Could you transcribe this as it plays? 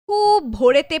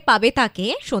ভোরেতে পাবে তাকে,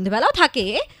 সন্ধ্যেবেলাও থাকে,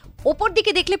 ওপর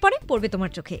দিকে দেখলে পরে পড়বে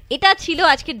তোমার চোখে। এটা ছিল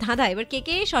আজকের ধাঁধা। এবার কে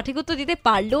কে সঠিক উত্তর দিতে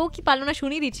পারলো কি পারলো না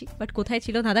শুনিয়ে দিচ্ছি, বাট কোথায়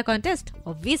ছিল ধাঁধা কন্টেস্ট?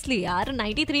 অবভিয়াসলি আর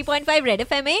 93.5 রেড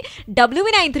এফএম এ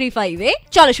WB935 এ।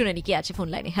 চলো শুনে নি কি আছে ফোন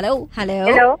লাইনে। হ্যালো হ্যালো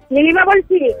হ্যালো, নীলিমা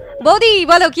বলছি। বৌদি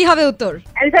বলো কি হবে উত্তর?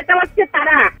 অ্যানসারটা হচ্ছে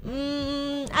তারা।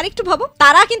 আরেকটু ভাবো,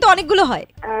 তারা কিন্তু অনেকগুলো হয়।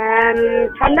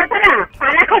 সন্ধ্যা তারা।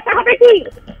 তারা খসা হবে কি?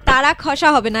 তারা খসা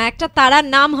হবে না, একটা তারার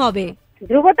নাম হবে।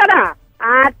 ধ্রুব তারা।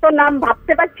 আর তো নাম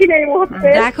ভাবতে পারছি না এই মুহূর্তে।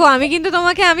 দেখো আমি কিন্তু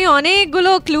তোমাকে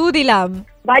অনেকগুলো ক্লু দিলাম।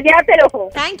 বাজেয়াতে রহো।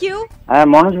 Thank you. হ্যাঁ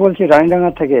মনোজ বলছি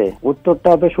রানীডাঙ্গা থেকে। উত্তরটা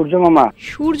হবে সূর্য মামা।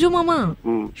 সূর্য মামা?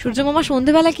 সূর্য মামা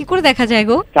সন্ধ্যেবেলা কি করে দেখা যায়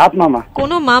গো? চাঁদ মামা।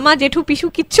 কোনো মামা জেঠু পিসু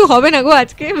কিচ্ছু হবে না গো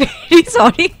আজকে, ভেরি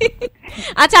সরি।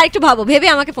 আচ্ছা আরেকটু ভাবো, ভেবে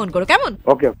আমাকে ফোন করো কেমন?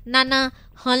 ওকে। না না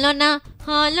হলো না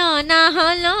হলো না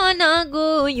হলো না গো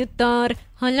উত্তর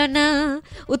হলো না।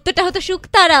 উত্তরটা হতো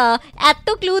শুকতারা। এত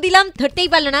ক্লু দিলাম ধরতেই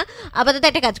পারলো না। আপাতত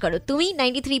একটা কাজ করো, তুমি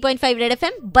 93.5 রেড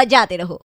এফএম বাজাতে রহো।